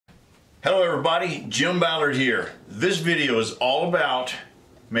Hello everybody, Jim Ballard here. This video is all about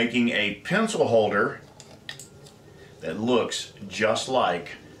making a pencil holder that looks just like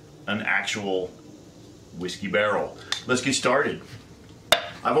an actual whiskey barrel. Let's get started.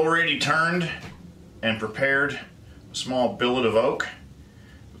 I've already turned and prepared a small billet of oak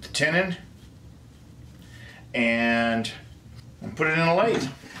with the tenon, and I'm gonna put it in a lathe.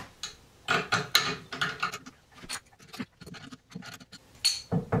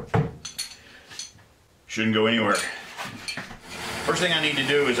 Shouldn't go anywhere. First thing I need to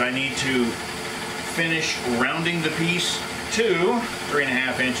do is I need to finish rounding the piece to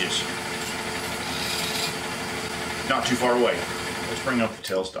 3.5 inches. Not too far away. Let's bring up the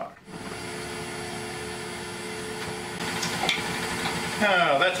tailstock.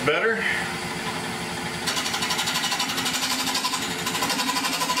 Oh, that's better.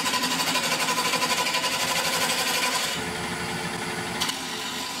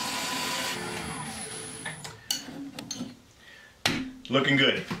 Looking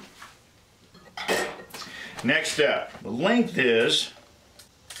good. Next step, the length is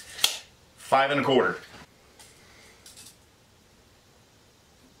 5 1/4.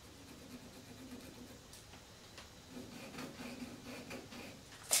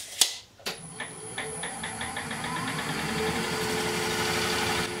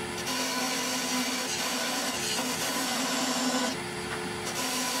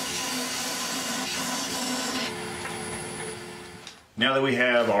 Now that we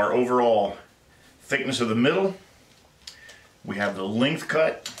have our overall thickness of the middle, we have the length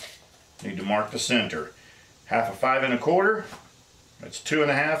cut. Need to mark the center. 1/2 of 5 1/4. That's 2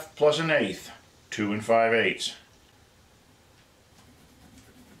 1/2 plus 1/8. 2 5/8.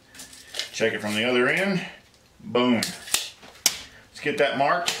 Check it from the other end. Boom. Let's get that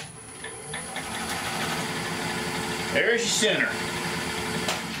marked. There's your center.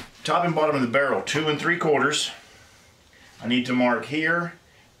 Top and bottom of the barrel, 2 3/4. I need to mark here,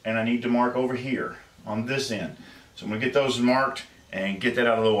 and I need to mark over here on this end. So I'm going to get those marked and get that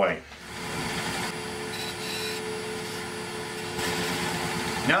out of the way.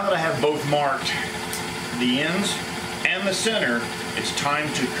 Now that I have both marked, the ends and the center, it's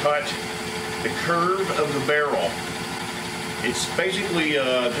time to cut the curve of the barrel. It's basically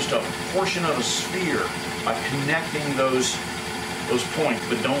just a portion of a sphere by connecting those points,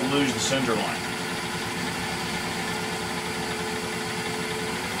 but don't lose the center line.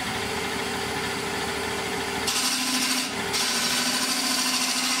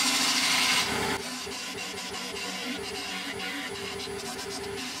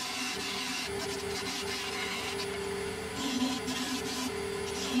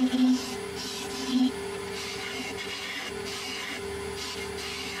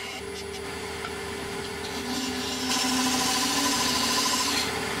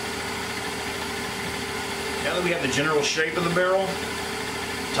 Now that we have the general shape of the barrel,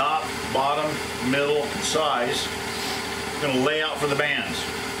 top, bottom, middle, and size, we're going to lay out for the bands.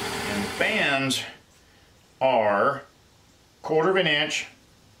 And the bands are 1/4 inch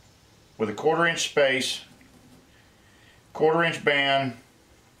with a 1/4 inch space, 1/4 inch band,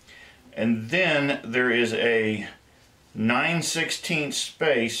 and then there is a 9/16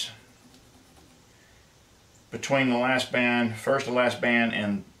 space between the last band, first to last band,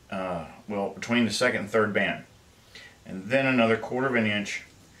 and well, between the second and third band, and then another 1/4 inch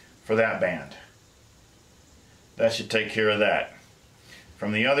for that band. That should take care of that.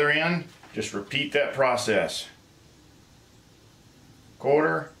 From the other end, just repeat that process.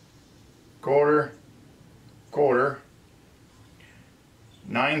 1/4, 1/4, 1/4,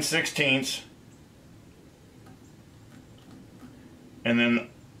 9/16, and then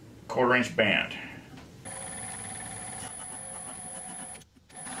 1/4 inch band.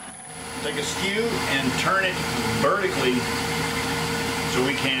 Take a skew and turn it vertically so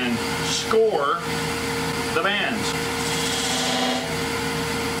we can score the bands.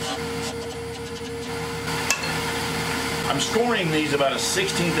 I'm scoring these about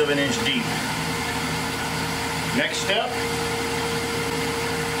 1/16 of an inch deep. Next step,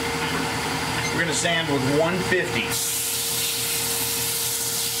 we're going to sand with 150.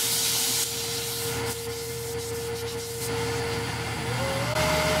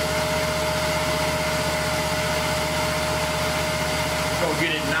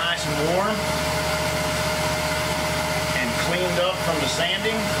 Get it nice and warm and cleaned up from the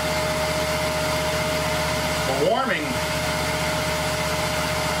sanding. The warming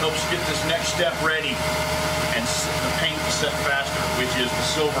helps get this next step ready and the paint to set faster, which is the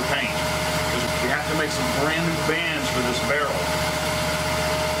silver paint. Because we have to make some brand new bands for this barrel.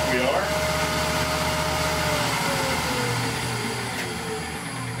 Here we are.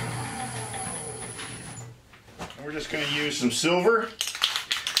 we're just going to use some silver.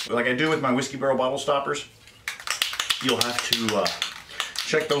 Like I do with my whiskey barrel bottle stoppers. You'll have to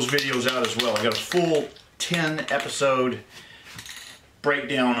check those videos out as well. I got a full 10 episode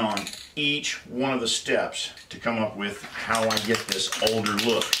breakdown on each one of the steps to come up with how I get this older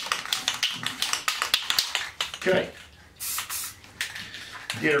look. Okay.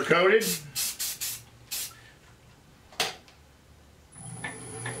 Get her coated.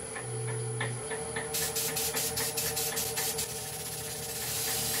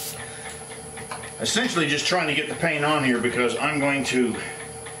 Essentially just trying to get the paint on here because I'm going to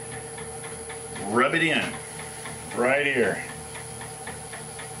rub it in right here.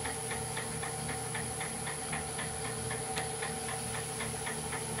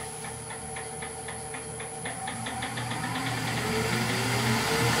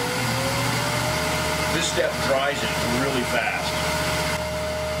 This step dries it really fast.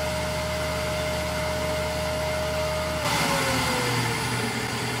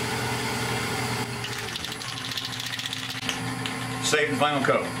 Save and final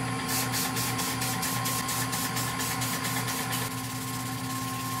coat.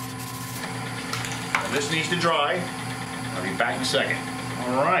 Now this needs to dry. I'll be back in a second.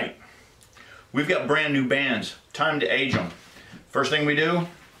 All right. We've got brand new bands. Time to age them. First thing we do,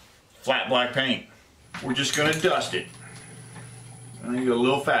 flat black paint. We're just going to dust it. I need to go a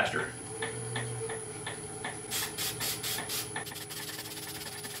little faster.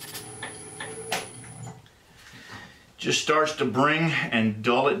 Just starts to bring and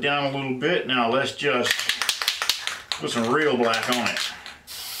dull it down a little bit. Now let's just put some real black on it.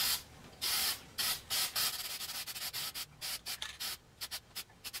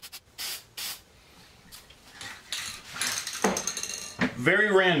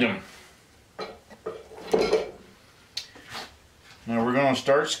 Very random. Now we're going to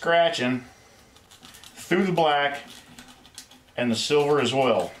start scratching through the black and the silver as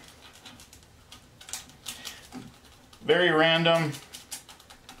well. Very random.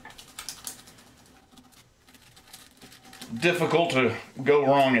 Difficult to go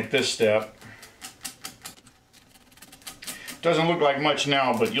wrong at this step. Doesn't look like much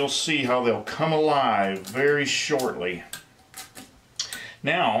now, but you'll see how they'll come alive very shortly.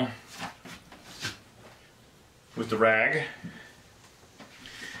 Now, with the rag,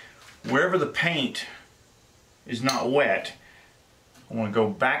 wherever the paint is not wet, I want to go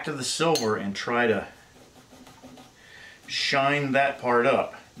back to the silver and try to shine that part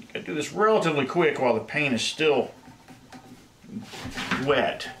up. You gotta do this relatively quick while the paint is still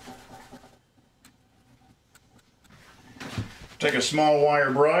wet. Take a small wire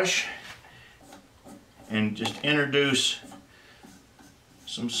brush and just introduce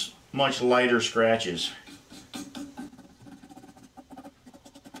some much lighter scratches.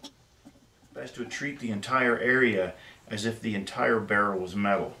 Best to treat the entire area as if the entire barrel was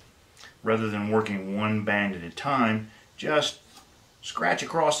metal. Rather than working one band at a time, just scratch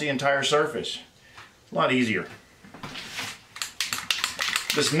across the entire surface. A lot easier.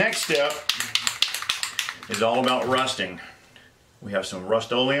 This next step is all about rusting. We have some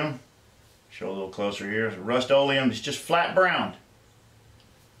Rust-Oleum. Show a little closer here. Rust-Oleum is just flat brown.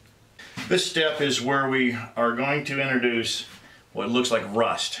 This step is where we are going to introduce what looks like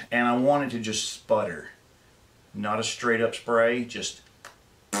rust, and I want it to just sputter. Not a straight up spray, just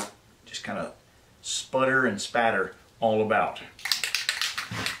kind of sputter and spatter all about.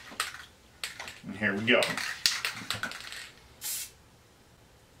 And here we go.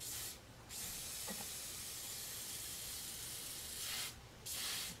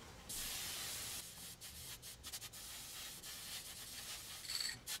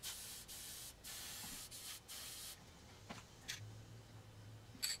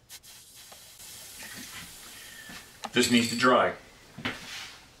 This needs to dry.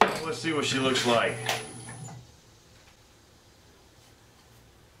 Let's see what she looks like.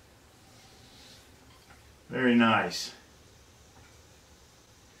 Very nice.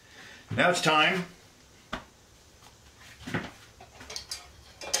 Now it's time I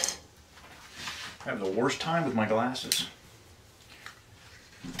have the worst time with my glasses.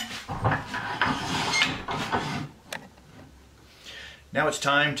 Now it's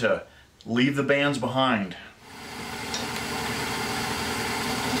time to leave the bands behind.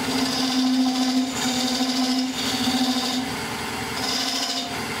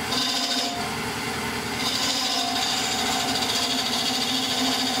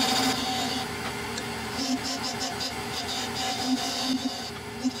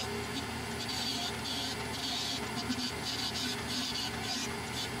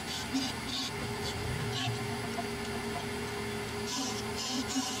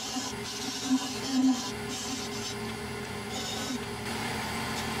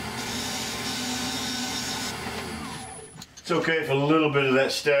 It's okay if a little bit of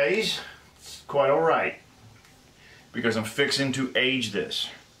that stays. It's quite all right, because I'm fixing to age this.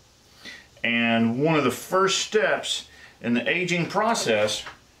 And one of the first steps in the aging process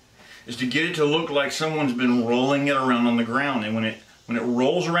is to get it to look like someone's been rolling it around on the ground. And when it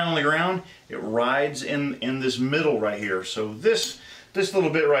rolls around on the ground, it rides in this middle right here. So this little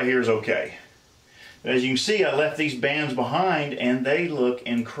bit right here is okay. But as you can see, I left these bands behind and they look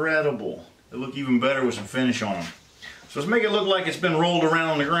incredible. They look even better with some finish on them. So let's make it look like it's been rolled around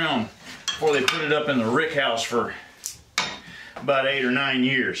on the ground before they put it up in the rick house for about 8 or 9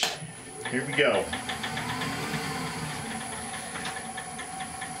 years. Here we go.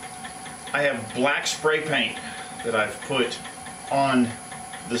 I have black spray paint that I've put on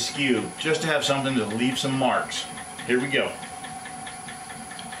the skew just to have something to leave some marks. Here we go.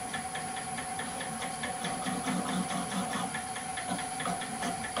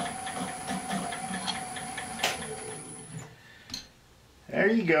 There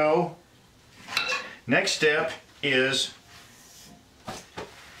you go. Next step is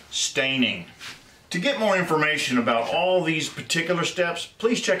staining. To get more information about all these particular steps,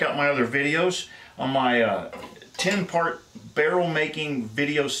 please check out my other videos on my 10-part barrel making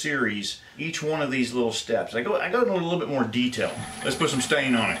video series. Each one of these little steps, I go into a little bit more detail. Let's put some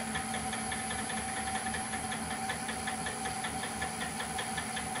stain on it.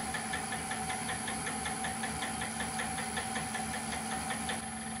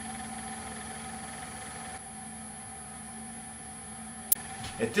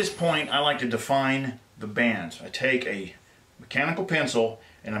 At this point, I like to define the bands. I take a mechanical pencil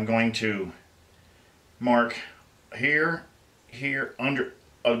and I'm going to mark here, here, under,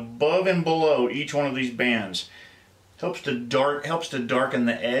 above and below each one of these bands. Helps to darken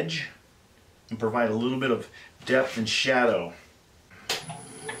the edge and provide a little bit of depth and shadow.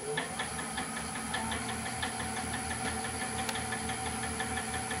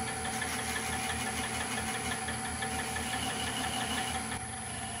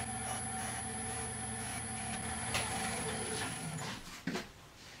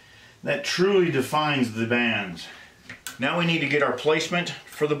 That truly defines the bands. Now we need to get our placement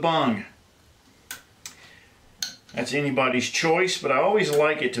for the bung. That's anybody's choice, but I always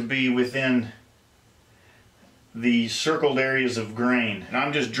like it to be within the circled areas of grain. And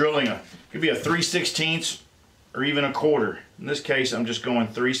I'm just drilling could be a 3/16 or even a quarter. In this case, I'm just going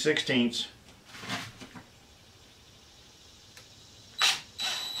 3/16.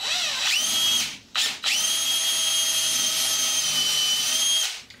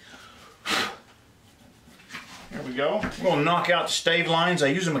 Go. I'm going to knock out the stave lines. I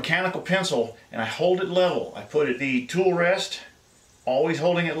use a mechanical pencil and I hold it level. I put it the tool rest, always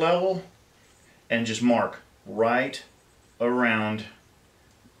holding it level, and just mark right around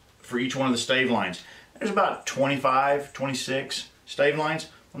for each one of the stave lines. There's about 25, 26 stave lines.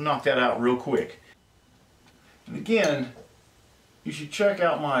 I'll knock that out real quick. And again, you should check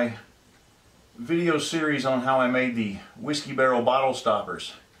out my video series on how I made the whiskey barrel bottle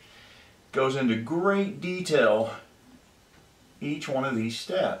stoppers. Goes into great detail each one of these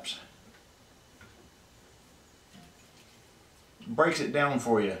steps. Breaks it down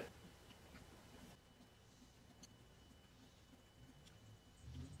for you.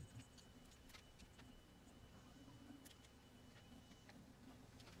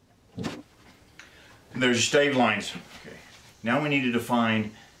 And there's your stave lines. Okay. Now we need to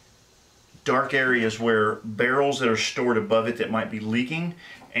define dark areas where barrels that are stored above it that might be leaking,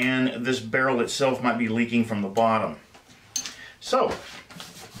 and this barrel itself might be leaking from the bottom. So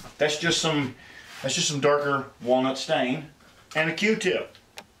that's just some darker walnut stain and a Q-tip.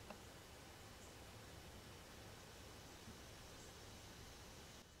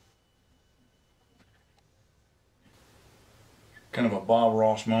 Kind of a Bob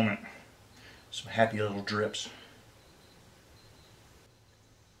Ross moment. Some happy little drips.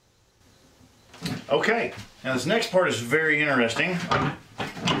 Okay, now this next part is very interesting.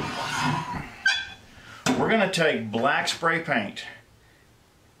 We're going to take black spray paint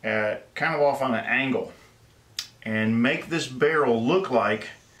kind of off on an angle and make this barrel look like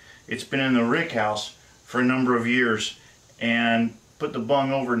it's been in the rick house for a number of years, and put the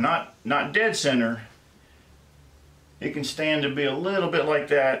bung over not dead center. It can stand to be a little bit like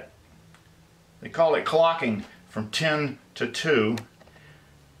that. They call it clocking from 10 to 2.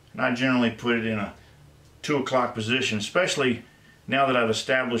 And I generally put it in a 2 o'clock position, especially now that I've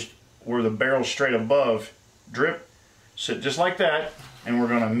established where the barrel's straight above. Drip, sit just like that, and we're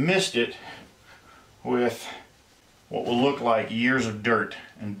going to mist it with what will look like years of dirt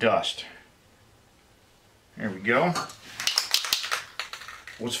and dust. There we go.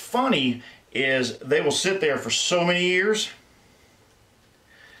 What's funny is they will sit there for so many years,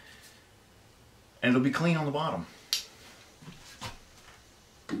 and it'll be clean on the bottom.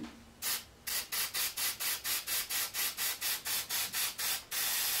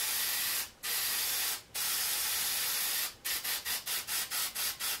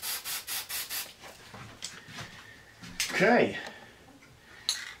 Okay,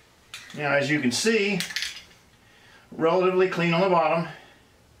 now as you can see, relatively clean on the bottom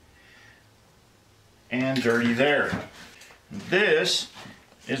and dirty there. This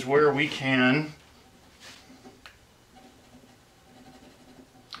is where we can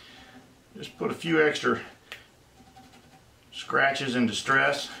just put a few extra scratches in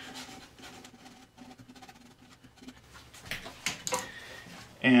distress.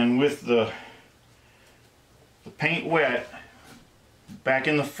 And with the paint wet back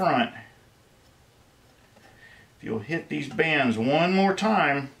in the front, if you'll hit these bands one more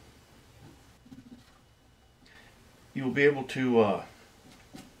time, you'll be able to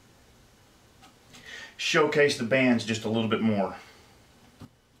showcase the bands just a little bit more.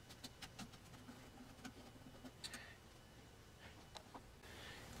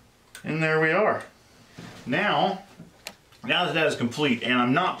 And there we are. Now that that is complete, and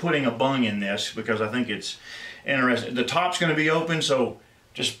I'm not putting a bung in this because I think it's interesting. The top's going to be open, so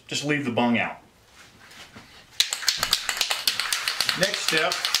just leave the bung out. Next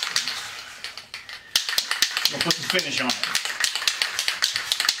step, I'm going to put some finish on it.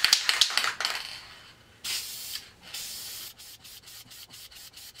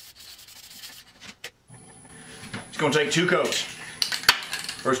 It's going to take 2 coats.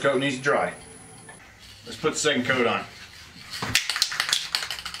 First coat needs to dry. Let's put the second coat on.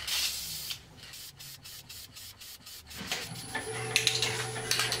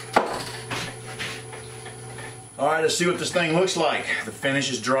 Alright, let's see what this thing looks like. The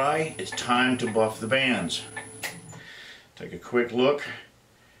finish is dry. It's time to buff the bands. Take a quick look.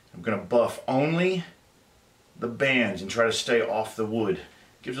 I'm going to buff only the bands and try to stay off the wood.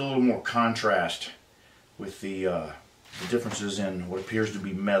 Gives a little more contrast with the differences in what appears to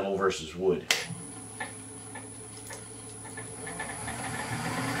be metal versus wood.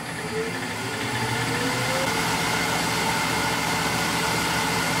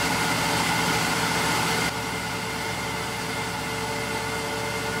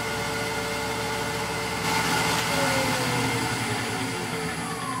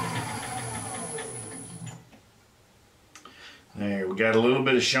 There, we got a little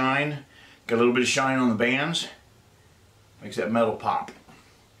bit of shine. Got a little bit of shine on the bands. Makes that metal pop.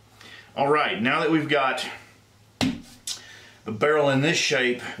 Alright, now that we've got the barrel in this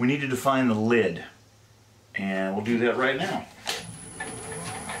shape, we need to define the lid. And we'll do that right now.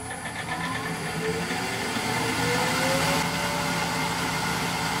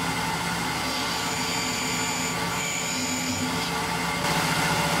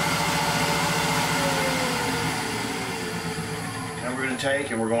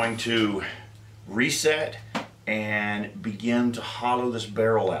 Take and we're going to reset and begin to hollow this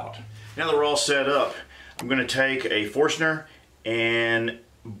barrel out. Now that we're all set up, I'm going to take a Forstner and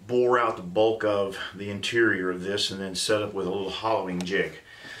bore out the bulk of the interior of this and then set up with a little hollowing jig.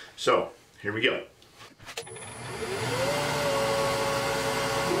 So here we go.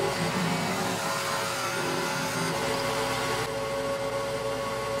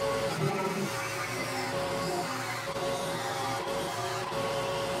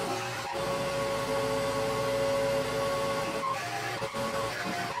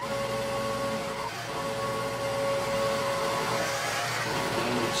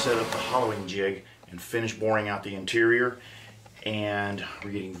 Set up the hollowing jig and finish boring out the interior, and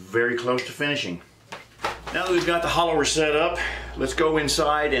we're getting very close to finishing. Now that we've got the hollower set up, let's go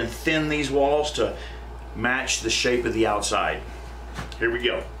inside and thin these walls to match the shape of the outside. Here we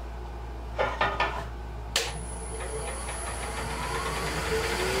go.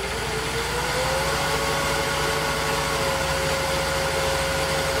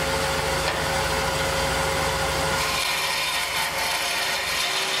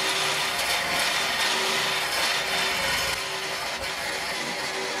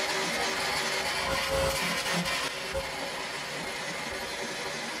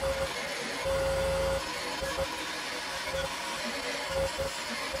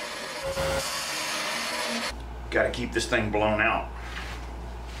 Got to keep this thing blown out.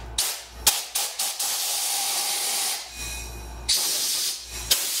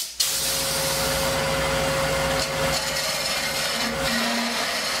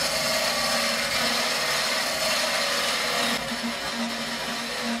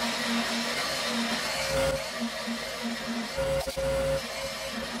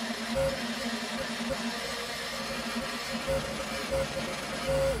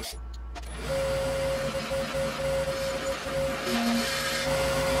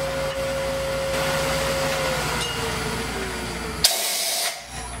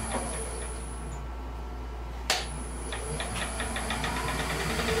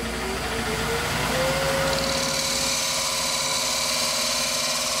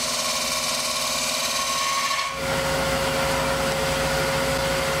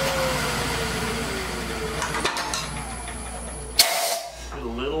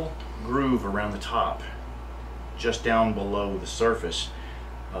 top, just down below the surface.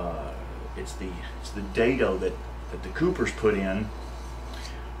 It's the dado that the coopers put in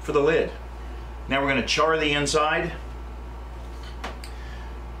for the lid. Now we're going to char the inside,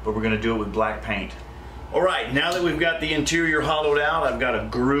 but we're going to do it with black paint. Alright, now that we've got the interior hollowed out, I've got a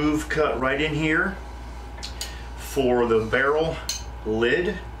groove cut right in here for the barrel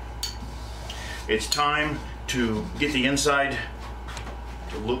lid. It's time to get the inside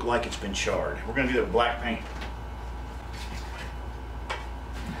to look like it's been charred. We're going to do that with black paint.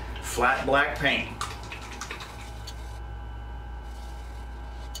 Flat black paint.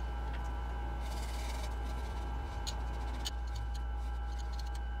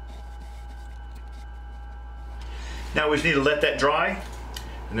 Now we just need to let that dry,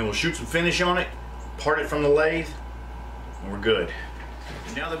 and then we'll shoot some finish on it, part it from the lathe, and we're good.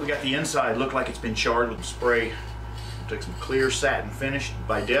 And now that we got the inside look like it's been charred with the spray, we'll take some clear satin finish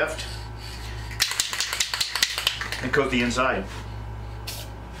by Deft and coat the inside.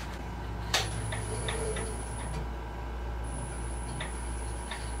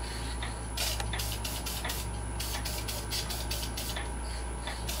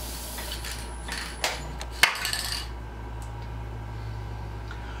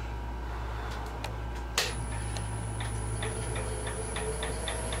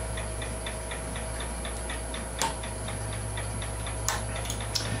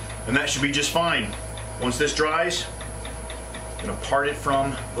 And that should be just fine. Once this dries, I'm going to part it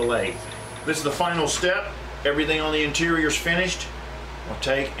from the lathe. This is the final step. Everything on the interior is finished. I'll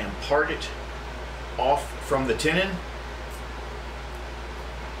take and part it off from the tenon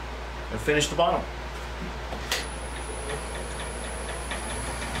and finish the bottom.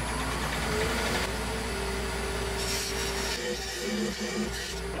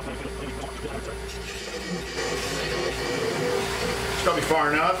 It's probably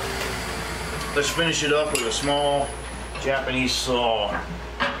far enough. Let's finish it up with a small Japanese saw.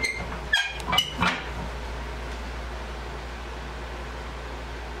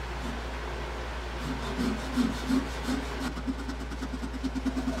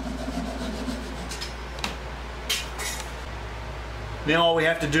 Now all we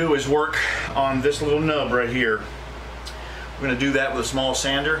have to do is work on this little nub right here. We're going to do that with a small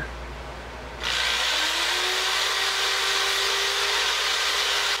sander.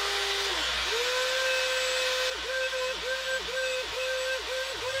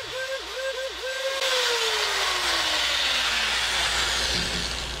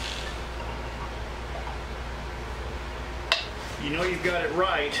 You know you've got it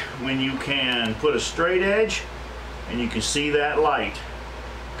right when you can put a straight edge and you can see that light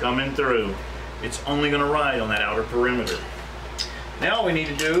coming through. It's only going to ride on that outer perimeter. Now all we need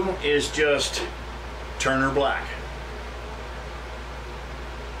to do is just turn her black.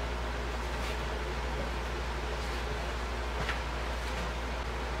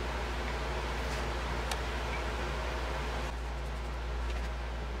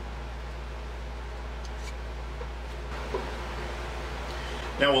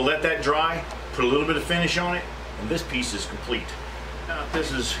 Now we'll let that dry, put a little bit of finish on it, and this piece is complete. Now if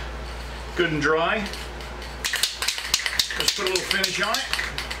this is good and dry, let's put a little finish on it.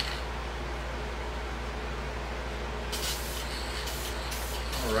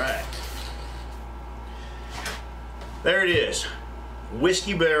 All right. There it is.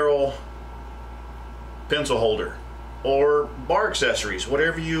 Whiskey barrel pencil holder or bar accessories,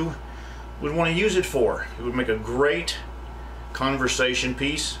 whatever you would want to use it for. It would make a great conversation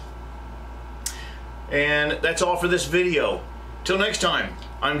piece. And that's all for this video. Till next time,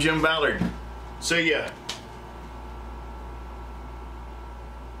 I'm Jim Ballard. See ya.